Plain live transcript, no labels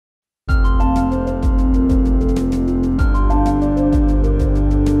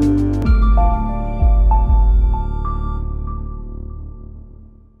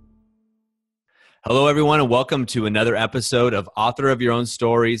Hello, everyone, and welcome to another episode of Author of Your Own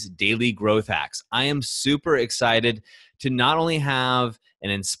Stories Daily Growth Hacks. I am super excited to not only have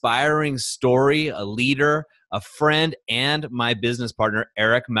an inspiring story, a leader, a friend, and my business partner,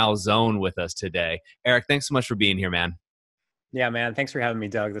 Eric Malzone, with us today. Eric, thanks so much for being here, man. Yeah, man. Thanks for having me,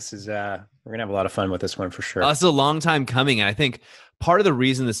 Doug. This is we're gonna have a lot of fun with this one for sure. It's a long time coming, and I think part of the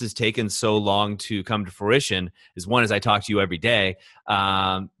reason this has taken so long to come to fruition is one, is I talk to you every day,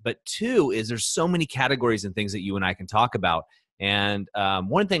 but two, is there's so many categories and things that you and I can talk about. And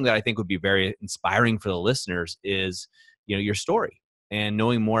one thing that I think would be very inspiring for the listeners is, your story and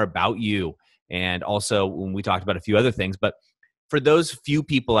knowing more about you. And also, when we talked about a few other things, but for those few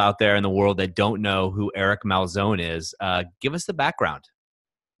people out there in the world that don't know who Eric Malzone is, give us the background.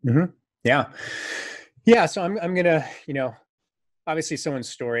 hmm Yeah, yeah. So I'm gonna, obviously someone's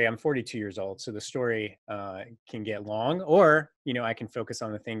story. I'm 42 years old, so the story can get long, or I can focus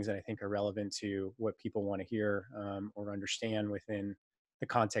on the things that I think are relevant to what people want to hear or understand within the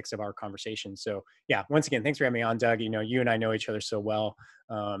context of our conversation. So yeah, once again, thanks for having me on, Doug. You and I know each other so well.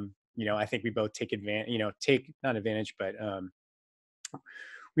 I think we both take advantage. Take not advantage, but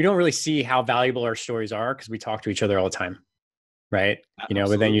we don't really see how valuable our stories are because we talk to each other all the time, right? But then you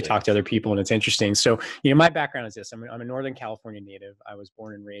Absolutely. talk to other people and it's interesting. So, my background is this. I'm a Northern California native. I was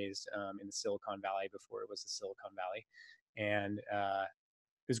born and raised in the Silicon Valley before it was the Silicon Valley. And it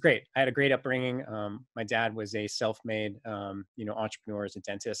was great. I had a great upbringing. My dad was a self-made, entrepreneur as a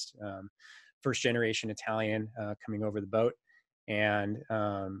dentist, first generation Italian coming over the boat. And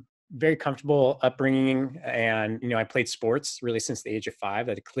very comfortable upbringing. And, I played sports really since the age of 5.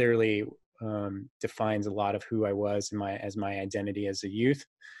 That clearly defines a lot of who I was as my identity as a youth.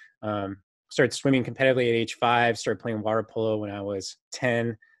 Started swimming competitively at age 5, started playing water polo when I was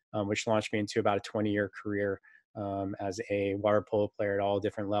 10, which launched me into about a 20-year career as a water polo player at all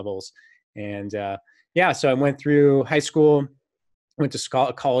different levels. And so I went through high school, went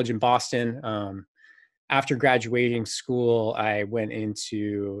to college in Boston. After graduating school, I went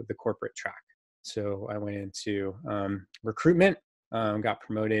into the corporate track. So I went into recruitment, got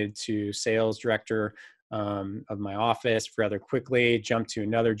promoted to sales director of my office rather quickly, jumped to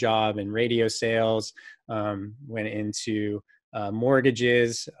another job in radio sales, went into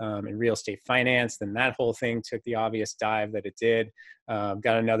mortgages and real estate finance. Then that whole thing took the obvious dive that it did.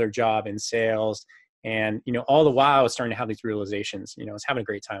 Got another job in sales. And, all the while I was starting to have these realizations. I was having a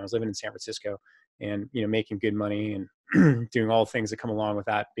great time. I was living in San Francisco and, making good money and doing all the things that come along with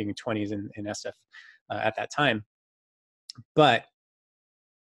that, being 20s in SF at that time. But,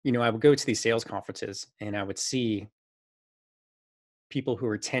 I would go to these sales conferences and I would see people who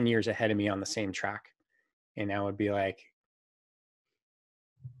were 10 years ahead of me on the same track. And I would be like,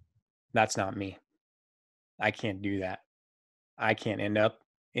 that's not me. I can't do that. I can't end up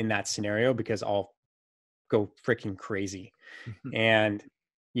in that scenario because I'll go freaking crazy. And,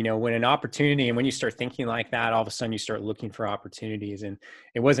 when an opportunity, and when you start thinking like that, all of a sudden you start looking for opportunities. And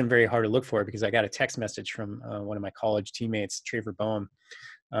it wasn't very hard to look for it because I got a text message from one of my college teammates, Traver Boehm.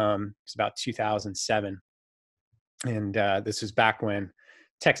 It's about 2007. And this was back when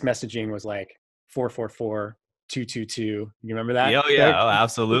text messaging was like 444-222. You remember that, Yeah, oh, Doug? yeah. Oh,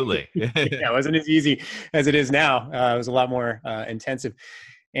 absolutely. Yeah, it wasn't as easy as it is now. It was a lot more intensive.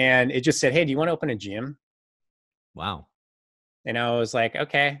 And it just said, hey, do you want to open a gym? Wow. And I was like,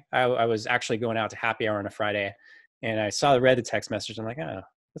 okay. I was actually going out to happy hour on a Friday and I read the text message. I'm like, oh,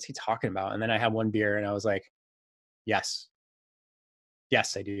 what's he talking about? And then I had one beer and I was like, yes,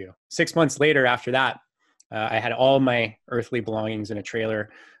 I do. 6 months later after that, I had all my earthly belongings in a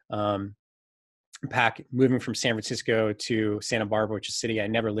trailer, moving from San Francisco to Santa Barbara, which is a city I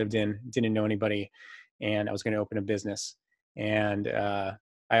never lived in, didn't know anybody. And I was going to open a business. And I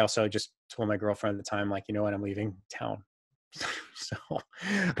also just told my girlfriend at the time, like, you know what, I'm leaving town. So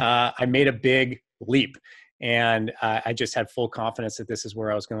I made a big leap and I just had full confidence that this is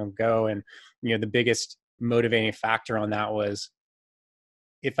where I was going to go. And, the biggest motivating factor on that was,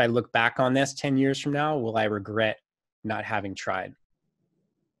 if I look back on this 10 years from now, will I regret not having tried?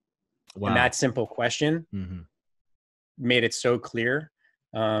 And Wow. that simple question Hmm. made it so clear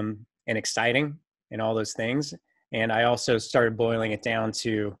and exciting and all those things. And I also started boiling it down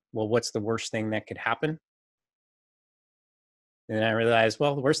to, well, what's the worst thing that could happen? And then I realized,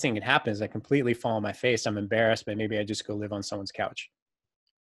 well, the worst thing that could happen is I completely fall on my face. I'm embarrassed, but maybe I just go live on someone's couch.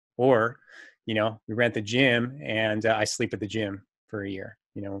 Or, we rent the gym and I sleep at the gym for a year,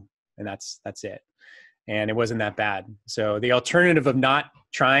 and that's it. And it wasn't that bad. So the alternative of not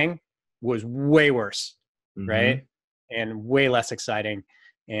trying was way worse, Hmm. right? And way less exciting.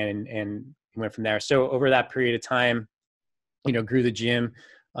 And went from there. So over that period of time, grew the gym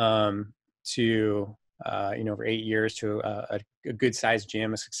to, over 8 years to a good sized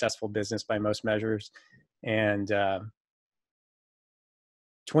gym, a successful business by most measures. And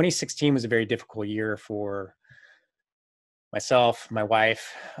 2016 was a very difficult year for myself, my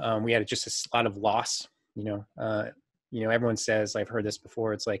wife. We had just a lot of loss. Everyone says, I've heard this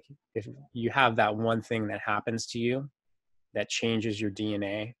before, it's like if you have that one thing that happens to you that changes your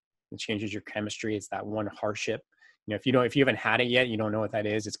DNA, it changes your chemistry, it's that one hardship. If you haven't had it yet, you don't know what that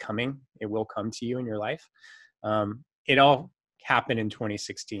is. It's coming. It will come to you in your life. It all happened in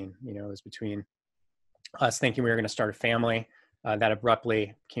 2016. It was between us thinking we were going to start a family, that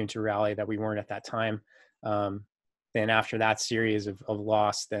abruptly came to reality that we weren't at that time. Then after that series of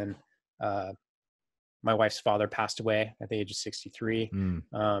loss, then my wife's father passed away at the age of 63.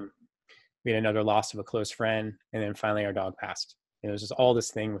 We had another loss of a close friend, and then finally our dog passed. It was just all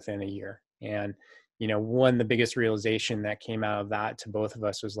this thing within a year. And the biggest realization that came out of that to both of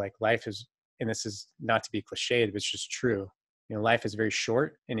us was like, life is, and this is not to be cliched, but it's just true. Life is very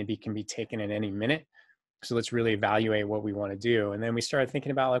short and it can be taken at any minute. So let's really evaluate what we want to do. And then we started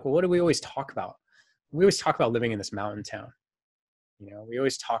thinking about like, well, what do we always talk about? We always talk about living in this mountain town. We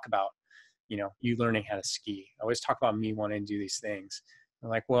always talk about, you learning how to ski. I always talk about me wanting to do these things. I'm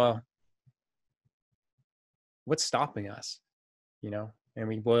like, well, what's stopping us? And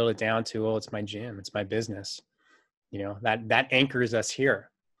we boil it down to, well, it's my gym, it's my business. That anchors us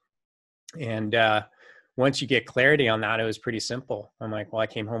here. And once you get clarity on that, it was pretty simple. I'm like, well, I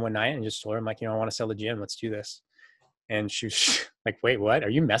came home one night and just told her, I'm like, I want to sell the gym. Let's do this. And she was like, wait, what? Are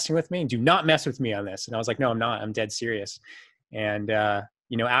you messing with me? Do not mess with me on this. And I was like, no, I'm not. I'm dead serious. And,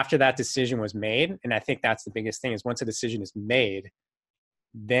 after that decision was made, and I think that's the biggest thing is once a decision is made,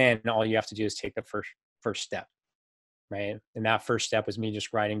 then all you have to do is take the first step. Right. And that first step was me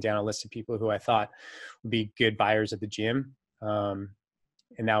just writing down a list of people who I thought would be good buyers at the gym. And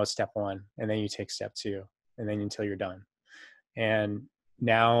that was step one. And then you take step two, and then until you're done. And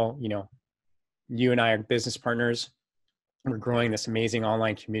now, you and I are business partners. We're growing this amazing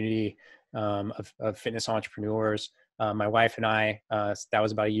online community of fitness entrepreneurs. My wife and I, that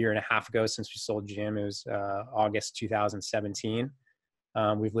was about a year and a half ago since we sold gym. It was August 2017.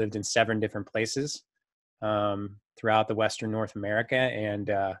 We've lived in 7 different places throughout the Western North America. And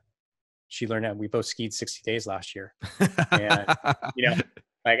she learned that we both skied 60 days last year. And,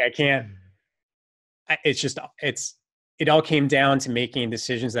 like it all came down to making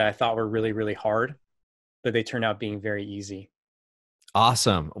decisions that I thought were really, really hard, but they turned out being very easy.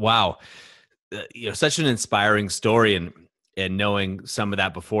 Awesome. Wow. Such an inspiring story, and knowing some of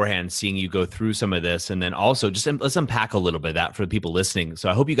that beforehand, seeing you go through some of this, and then also just let's unpack a little bit of that for the people listening. So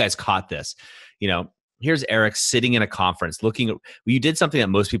I hope you guys caught this. Here's Eric sitting in a conference you did something that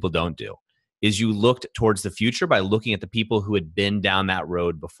most people don't do, is you looked towards the future by looking at the people who had been down that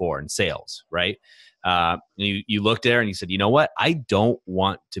road before in sales, right? You looked there and you said, you know what? I don't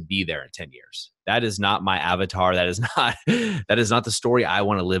want to be there in 10 years. That is not my avatar. That is not the story I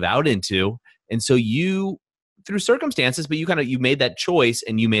want to live out into. And so you, through circumstances, but you made that choice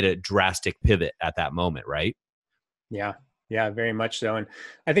and you made a drastic pivot at that moment, right? Yeah. Yeah, very much so. And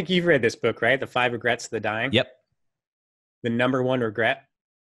I think you've read this book, right? The 5 Regrets of the Dying. Yep. The number one regret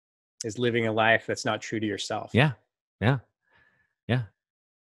is living a life that's not true to yourself. Yeah. Yeah. Yeah.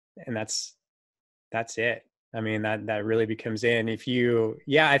 And that's it. I mean, that really becomes in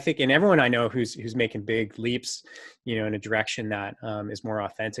I think, and everyone I know who's making big leaps, in a direction that is more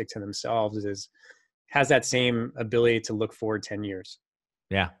authentic to themselves has that same ability to look forward 10 years.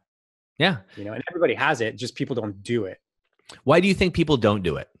 Yeah. Yeah. And everybody has it, just people don't do it. Why do you think people don't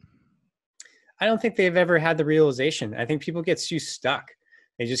do it? I don't think they've ever had the realization. I think people get too stuck.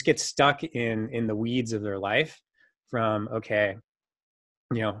 They just get stuck in the weeds of their life from, okay,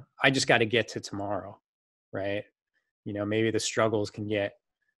 I just got to get to tomorrow, right? Maybe the struggles can get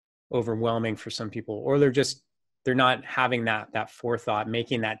overwhelming for some people, or they're not having that forethought,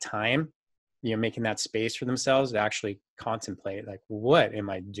 making that time, making that space for themselves to actually contemplate, like, what am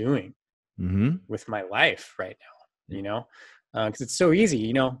I doing with my life right now? Because it's so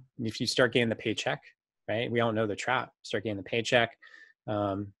easy, if you start getting the paycheck, right? We all know the trap. Start getting the paycheck,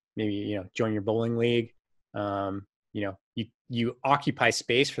 maybe, join your bowling league. You occupy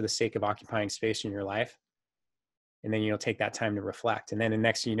space for the sake of occupying space in your life. And then, take that time to reflect. And then the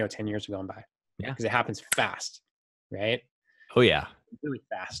next thing 10 years are going by. Yeah. Because it happens fast, right? Oh yeah. Really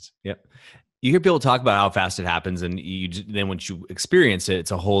fast. Yep. You hear people talk about how fast it happens, and then once you experience it,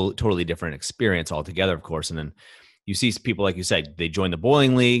 it's a whole totally different experience altogether, of course. And then you see people, like you said, they join the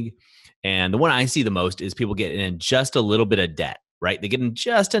bowling league. And the one I see the most is people get in just a little bit of debt, right? They get in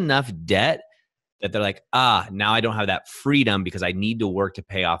just enough debt that they're like, now I don't have that freedom because I need to work to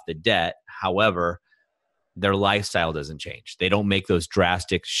pay off the debt. However, their lifestyle doesn't change. They don't make those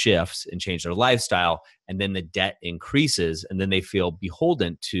drastic shifts and change their lifestyle. And then the debt increases, and then they feel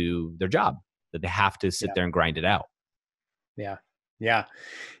beholden to their job, that they have to sit there and grind it out. Yeah. Yeah.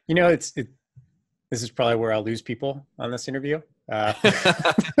 This is probably where I'll lose people on this interview. If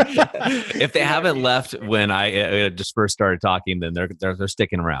they haven't left when I just first started talking, then they're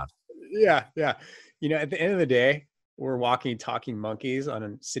sticking around. Yeah. Yeah. At the end of the day, we're walking, talking monkeys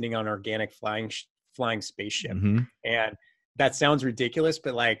sitting on an organic flying spaceship. Mm-hmm. And that sounds ridiculous,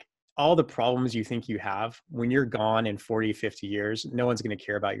 but like all the problems you think you have, when you're gone in 40, 50 years, no one's going to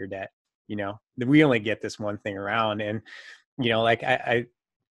care about your debt. We only get this one thing around. And, like I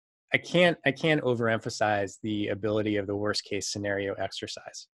can't overemphasize the ability of the worst case scenario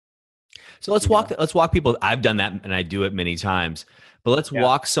exercise. So let's walk people. I've done that and I do it many times, but let's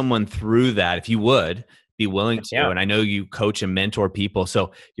walk someone through that. If you would be willing to, and I know you coach and mentor people.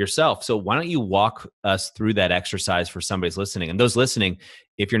 So yourself, so why don't you walk us through that exercise for somebody's listening? And those listening,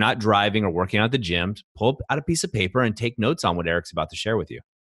 if you're not driving or working out at the gym, pull out a piece of paper and take notes on what Eric's about to share with you.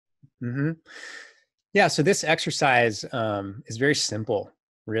 Mm-hmm. Yeah. So this exercise is very simple,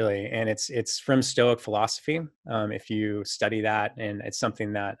 really. And it's from Stoic philosophy. If you study that, and it's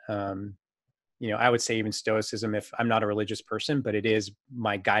something that, I would say even Stoicism, if I'm not a religious person, but it is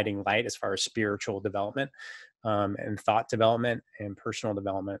my guiding light as far as spiritual development, and thought development and personal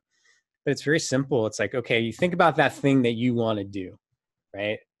development. But it's very simple. It's like, okay, you think about that thing that you want to do,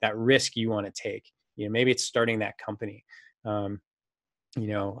 right? That risk you want to take. Maybe it's starting that company.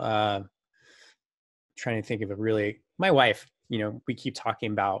 Trying to think of my wife, we keep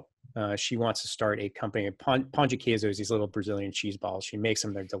talking about, she wants to start a company. Pão de queijo is these little Brazilian cheese balls. She makes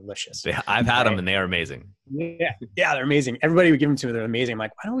them. They're delicious. Yeah, I've had them and they are amazing. Yeah. Yeah. They're amazing. Everybody would give them to me. They're amazing. I'm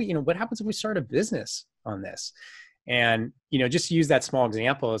like, why don't we, what happens if we start a business on this? And, just to use that small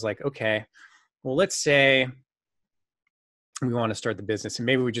example is like, okay, well, let's say we want to start the business and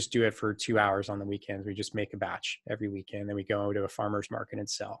maybe we just do it for 2 hours on the weekends. We just make a batch every weekend. Then we go to a farmer's market and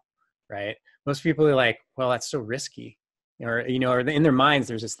sell. Right. Most people are like, well, that's so risky, or in their minds,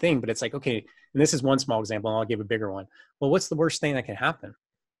 there's this thing, but it's like, okay, and this is one small example and I'll give a bigger one. Well, what's the worst thing that can happen?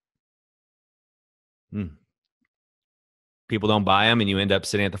 People don't buy them and you end up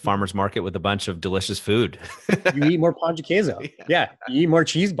sitting at the farmer's market with a bunch of delicious food. You eat more pão de queijo. Yeah. You eat more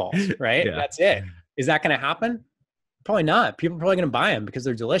cheese balls, right? Yeah. That's it. Is that going to happen? Probably not. People are probably going to buy them because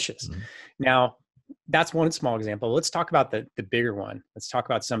they're delicious. Mm-hmm. Now, that's one small example. Let's talk about the bigger one. Let's talk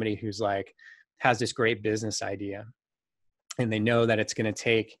about somebody who's like, has this great business idea and they know that it's going to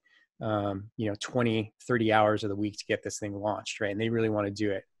take, 20, 30 hours of the week to get this thing launched. Right. And they really want to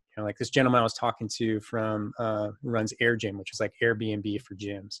do it. Like this gentleman I was talking to from, runs Air Gym, which is like Airbnb for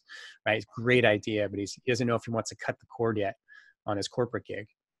gyms, right? It's a great idea, but he doesn't know if he wants to cut the cord yet on his corporate gig.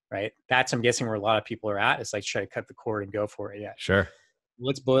 Right. That's, I'm guessing, where a lot of people are at. It's like, should I cut the cord and go for it yet? Sure.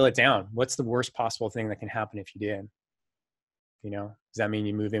 Let's boil it down. What's the worst possible thing that can happen if you did? Does that mean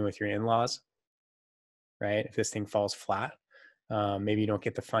you move in with your in-laws? Right? If this thing falls flat, maybe you don't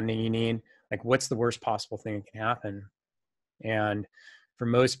get the funding you need. Like, what's the worst possible thing that can happen? And for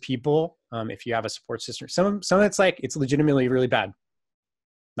most people, if you have a support system, some of it's like, it's legitimately really bad.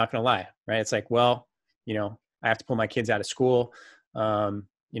 Not going to lie, right? It's like, well, I have to pull my kids out of school.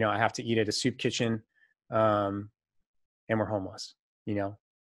 I have to eat at a soup kitchen, and we're homeless.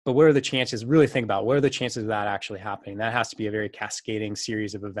 But what are the chances? Really think about what are the chances of that actually happening? That has to be a very cascading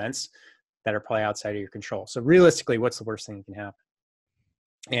series of events that are probably outside of your control. So realistically, what's the worst thing that can happen?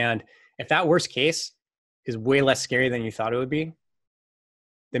 And if that worst case is way less scary than you thought it would be,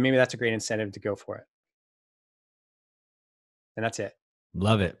 then maybe that's a great incentive to go for it. And that's it.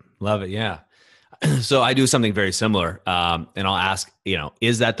 Love it. Love it. Yeah. So I do something very similar. And I'll ask,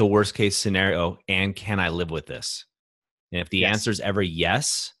 is that the worst case scenario? And can I live with this? And if the answer is ever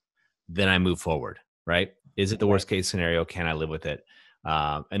yes, then I move forward, right? Is it the worst case scenario? Can I live with it?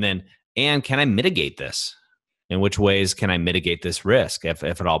 And can I mitigate this? In which ways can I mitigate this risk, if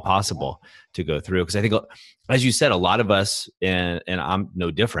at all possible, to go through? Because I think, as you said, a lot of us, and I'm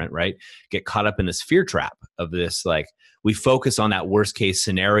no different, right, get caught up in this fear trap of this, like, we focus on that worst case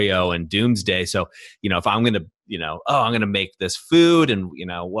scenario and doomsday. So, if I'm going to, I'm going to make this food and,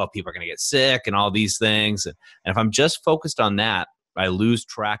 people are going to get sick and all these things. And if I'm just focused on that, I lose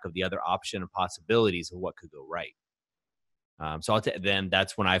track of the other option and possibilities of what could go right. So then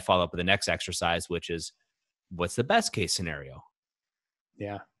that's when I follow up with the next exercise, which is, what's the best case scenario?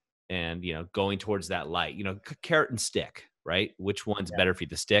 Yeah. And, going towards that light, carrot and stick, right? Which one's better for you?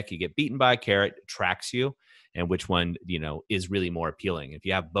 The stick, you get beaten by a carrot, it tracks you. And which one, is really more appealing? If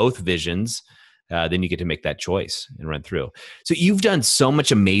you have both visions then you get to make that choice and run through. So you've done so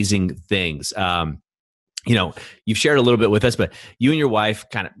much amazing things. You've shared a little bit with us, but you and your wife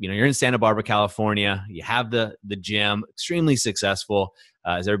kind of, you're in Santa Barbara, California. You have the gym, extremely successful.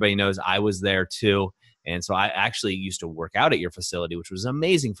 As everybody knows, I was there too. And so I actually used to work out at your facility, which was an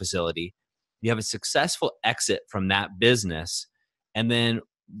amazing facility. You have a successful exit from that business. And then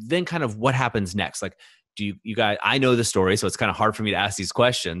kind of what happens next? Like, do you guys, I know the story, so it's kind of hard for me to ask these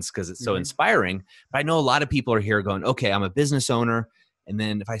questions because it's so inspiring, but I know a lot of people are here going, okay, I'm a business owner. And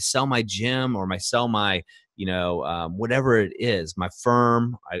then if I sell my gym or I sell my, whatever it is, my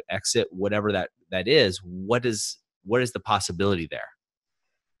firm, I exit, whatever that is, what is the possibility there?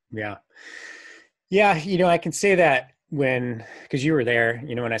 Yeah. Yeah. I can say that because you were there,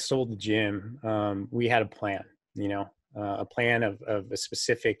 when I sold the gym, we had a plan, a plan of a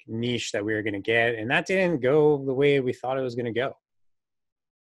specific niche that we were going to get. And that didn't go the way we thought it was going to go,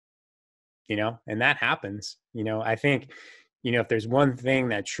 and that happens. I think, if there's one thing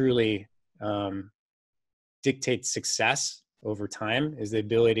that truly dictates success over time is the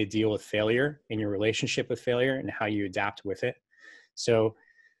ability to deal with failure in your relationship with failure and how you adapt with it. So,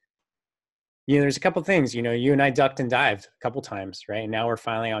 there's a couple things, you and I ducked and dived a couple times, right? And now we're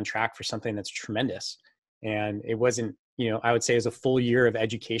finally on track for something that's tremendous. And it wasn't, I would say it was a full year of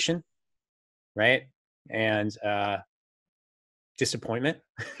education, right? And disappointment,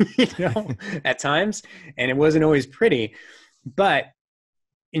 at times. And it wasn't always pretty, but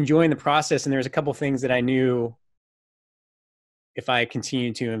enjoying the process. And there's a couple things that I knew if I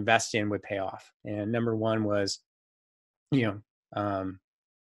continued to invest in would pay off. And number one was,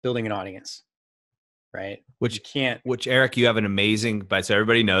 building an audience, right? Which Eric, you have an amazing, so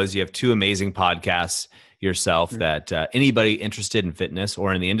everybody knows you have two amazing podcasts yourself that anybody interested in fitness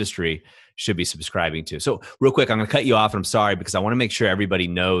or in the industry should be subscribing to. So real quick, I'm going to cut you off, and I'm sorry because I want to make sure everybody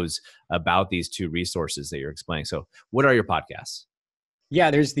knows about these two resources that you're explaining. So what are your podcasts? Yeah,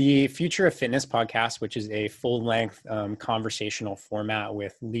 there's the Future of Fitness podcast, which is a full-length conversational format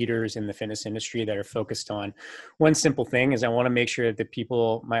with leaders in the fitness industry that are focused on one simple thing is I want to make sure that the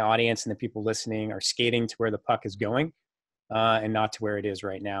people, my audience and the people listening are skating to where the puck is going and not to where it is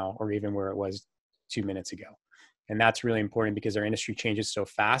right now or even where it was 2 minutes ago. And that's really important because our industry changes so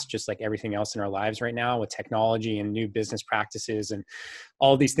fast, just like everything else in our lives right now with technology and new business practices and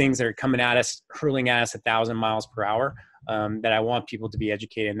all these things that are coming at us, hurling at us 1,000 miles per hour, that I want people to be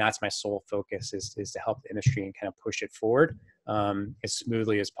educated. And that's my sole focus is to help the industry and kind of push it forward as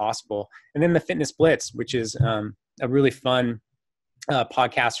smoothly as possible. And then the Fitness Blitz, which is a really fun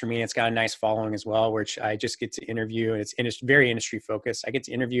podcast for me. It's got a nice following as well, which I just get to interview. And it's very industry focused. I get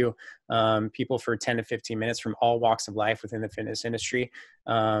to interview people for 10 to 15 minutes from all walks of life within the fitness industry,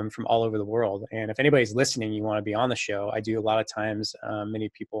 from all over the world. And if anybody's listening, you want to be on the show, I do a lot of times, many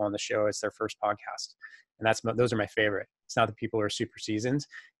people on the show, it's their first podcast. And those are my favorite. It's not that people are super seasoned.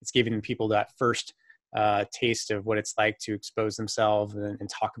 It's giving people that first taste of what it's like to expose themselves and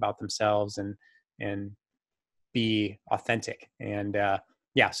talk about themselves and be authentic. And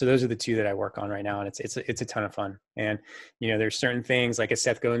so those are the two that I work on right now. And it's a ton of fun. And, there's certain things, like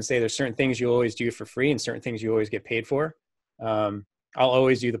Seth Godin say, there's certain things you always do for free and certain things you always get paid for. I'll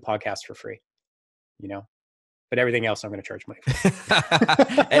always do the podcast for free, but everything else I'm going to charge money for.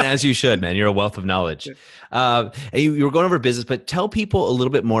 And as you should, man, you're a wealth of knowledge. And you were going over business, but tell people a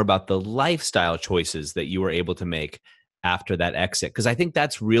little bit more about the lifestyle choices that you were able to make after that exit. Because I think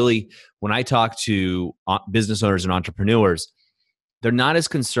that's really, when I talk to business owners and entrepreneurs, they're not as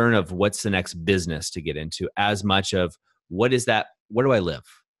concerned of what's the next business to get into as much of what is that, where do I live?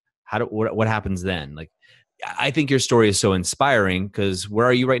 What happens then? Like, I think your story is so inspiring because where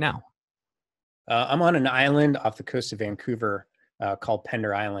are you right now? I'm on an island off the coast of Vancouver called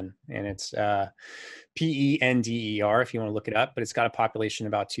Pender Island. And it's Pender if you want to look it up, but it's got a population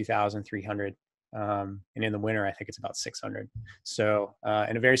about 2,300. And in the winter, I think it's about 600. So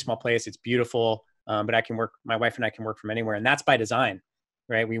in a very small place, it's beautiful, but my wife and I can work from anywhere. And that's by design,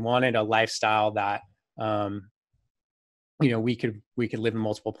 right? We wanted a lifestyle that, we could live in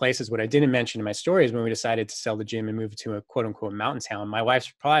multiple places. What I didn't mention in my story is when we decided to sell the gym and move to a quote unquote mountain town, my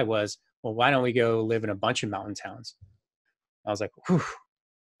wife's reply was, well, why don't we go live in a bunch of mountain towns? I was like, whew,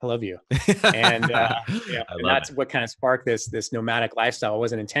 I love you. And, and that's what kind of sparked this nomadic lifestyle. It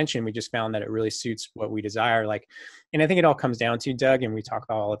wasn't intention. We just found that it really suits what we desire. And I think it all comes down to, Doug, and we talk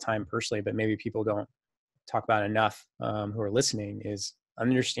about all the time personally, but maybe people don't talk about enough who are listening, is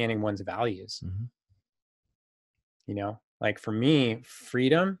understanding one's values. Mm-hmm. Like for me,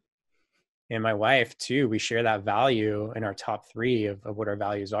 freedom, and my wife too, we share that value in our top three of what our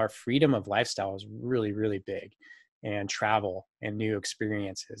values are. Freedom of lifestyle is really, really big. and travel and new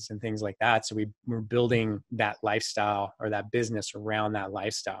experiences and things like that. So we're building that lifestyle or that business around that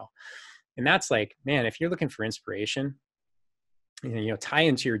lifestyle. And that's like, man, if you're looking for inspiration, tie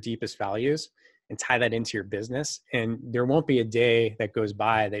into your deepest values and tie that into your business. And there won't be a day that goes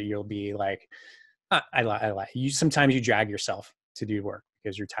by that you'll be like, I lie. Sometimes you drag yourself to do work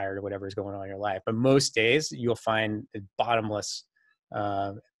because you're tired of whatever's going on in your life. But most days you'll find a bottomless,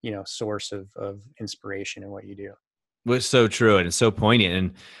 source of inspiration in what you do. Was so true, and it's so poignant.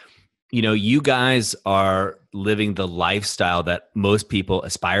 And you guys are living the lifestyle that most people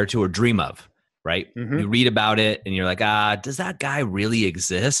aspire to or dream of, right? Mm-hmm. You read about it and you're like, does that guy really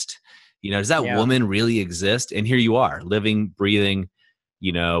exist? Does that Yeah. woman really exist? And here you are, living, breathing,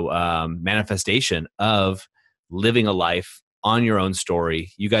 manifestation of living a life on your own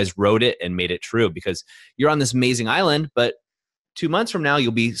story. You guys wrote it and made it true because you're on this amazing island, but 2 months from now,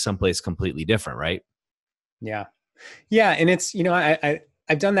 you'll be someplace completely different, right? Yeah. Yeah. And it's,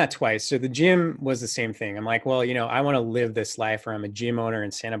 I've done that twice. So the gym was the same thing. I'm like, well, I want to live this life where I'm a gym owner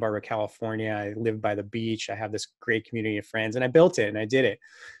in Santa Barbara, California. I live by the beach. I have this great community of friends, and I built it and I did it.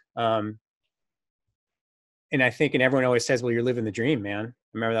 And I think, and everyone always says, well, you're living the dream, man. I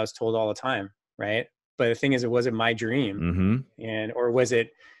remember that was told all the time. Right. But the thing is, it wasn't my dream. Mm-hmm. Or was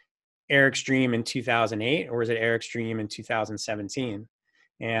it Eric's dream in 2008, or was it Eric's dream in 2017?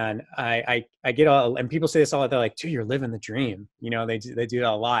 And I get all, and people say this all, they're like, dude, you're living the dream. They do that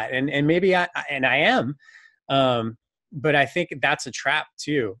a lot. And maybe I am. But I think that's a trap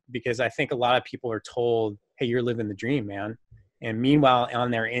too, because I think a lot of people are told, hey, you're living the dream, man. And meanwhile, on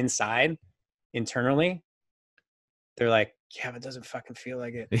their inside, internally, they're like, yeah, but it doesn't fucking feel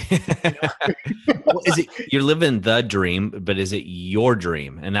like it. Well, is it you're living the dream, but is it your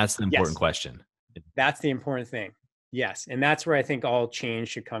dream? And that's the important Yes. question. That's the important thing. Yes. And that's where I think all change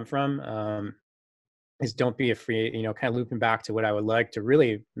should come from. Is don't be afraid, kind of looping back to what I would like to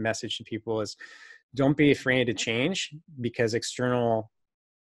really message to people is don't be afraid to change, because external,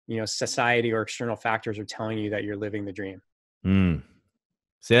 society or external factors are telling you that you're living the dream.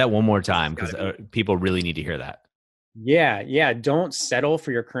 Say that one more time, because people really need to hear that. Yeah. Yeah. Don't settle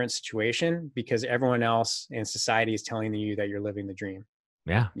for your current situation because everyone else in society is telling you that you're living the dream.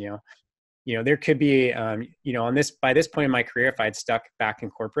 Yeah. There could be, by this point in my career, if I'd stuck back in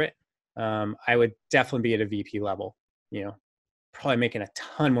corporate, I would definitely be at a VP level, probably making a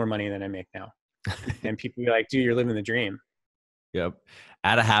ton more money than I make now. And people be like, dude, you're living the dream. Yep.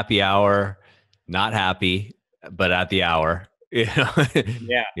 At a happy hour, not happy, but at the hour. Yeah.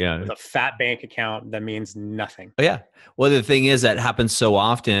 Yeah. With a fat bank account that means nothing. Oh, yeah. Well, the thing is that happens so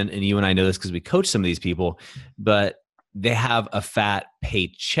often, and you and I know this because we coach some of these people, but they have a fat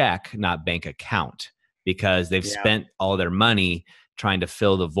paycheck, not bank account, because they've spent all their money trying to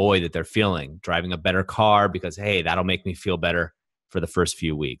fill the void that they're feeling, driving a better car because, hey, that'll make me feel better for the first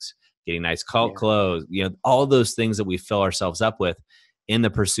few weeks, getting nice clothes, all those things that we fill ourselves up with in the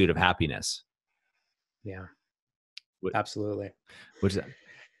pursuit of happiness. Yeah, absolutely. Which is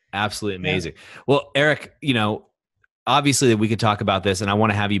absolutely amazing. Yeah. Well, Eric, obviously we could talk about this and I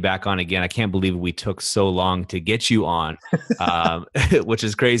want to have you back on again. I can't believe we took so long to get you on, which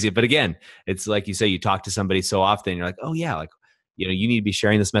is crazy. But again, it's like you say, you talk to somebody so often, you're like, oh yeah, like, you need to be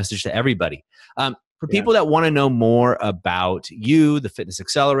sharing this message to everybody. For people that want to know more about you, the Fitness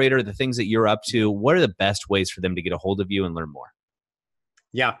Accelerator, the things that you're up to, what are the best ways for them to get a hold of you and learn more?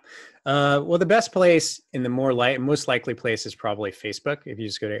 Yeah. Well, the best place and the most likely place is probably Facebook. If you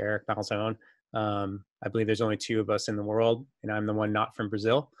just go to Eric Malzone, I believe there's only 2 of us in the world, and I'm the one not from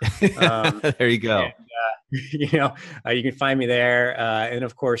Brazil. There you go. And, you can find me there. And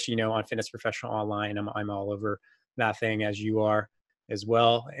of course, on Fitness Professional Online, I'm all over that thing, as you are as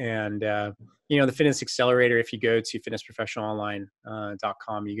well. And, the Fitness Accelerator, if you go to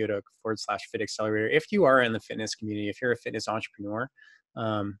fitnessprofessionalonline.com, you go to /Fit Accelerator. If you are in the fitness community, if you're a fitness entrepreneur,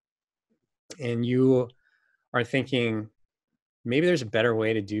 and you are thinking, maybe there's a better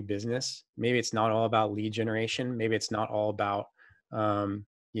way to do business. Maybe it's not all about lead generation. Maybe it's not all about,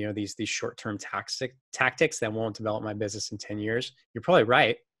 these short-term tactics that won't develop my business in 10 years. You're probably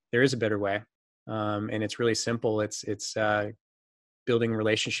right. There is a better way. And it's really simple. It's building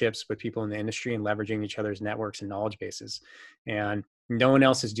relationships with people in the industry and leveraging each other's networks and knowledge bases. And no one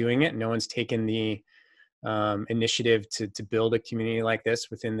else is doing it. No one's taken the initiative to build a community like this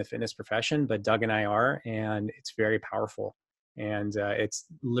within the fitness profession, but Doug and I are, and it's very powerful. And it's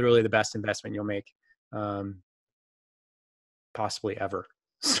literally the best investment you'll make possibly ever.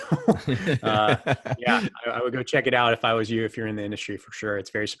 So, yeah, I would go check it out if I was you, if you're in the industry, for sure. It's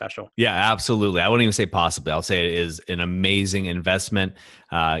very special. Yeah, absolutely. I wouldn't even say possibly. I'll say it is an amazing investment.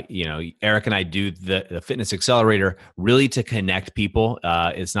 Eric and I do the Fitness Accelerator really to connect people.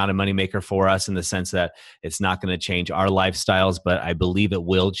 It's not a moneymaker for us in the sense that it's not going to change our lifestyles, but I believe it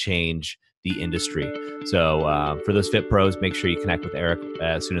will change the industry. So for those fit pros, make sure you connect with Eric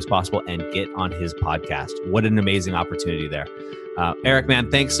as soon as possible and get on his podcast. What an amazing opportunity there. Eric,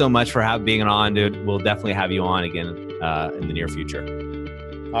 man, thanks so much for being on, dude. We'll definitely have you on again in the near future.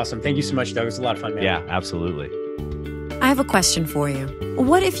 Awesome. Thank you so much, Doug. It was a lot of fun, man. Yeah, absolutely. I have a question for you.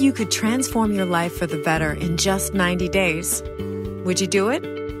 What if you could transform your life for the better in just 90 days? Would you do it?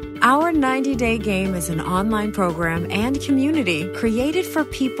 Our 90-Day Game is an online program and community created for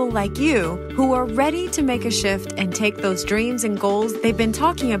people like you who are ready to make a shift and take those dreams and goals they've been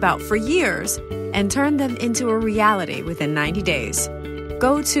talking about for years and turn them into a reality within 90 days.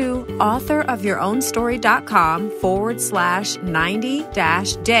 Go to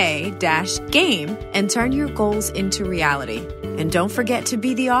authorofyourownstory.com/90-day-game and turn your goals into reality. And don't forget to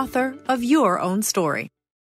be the author of your own story.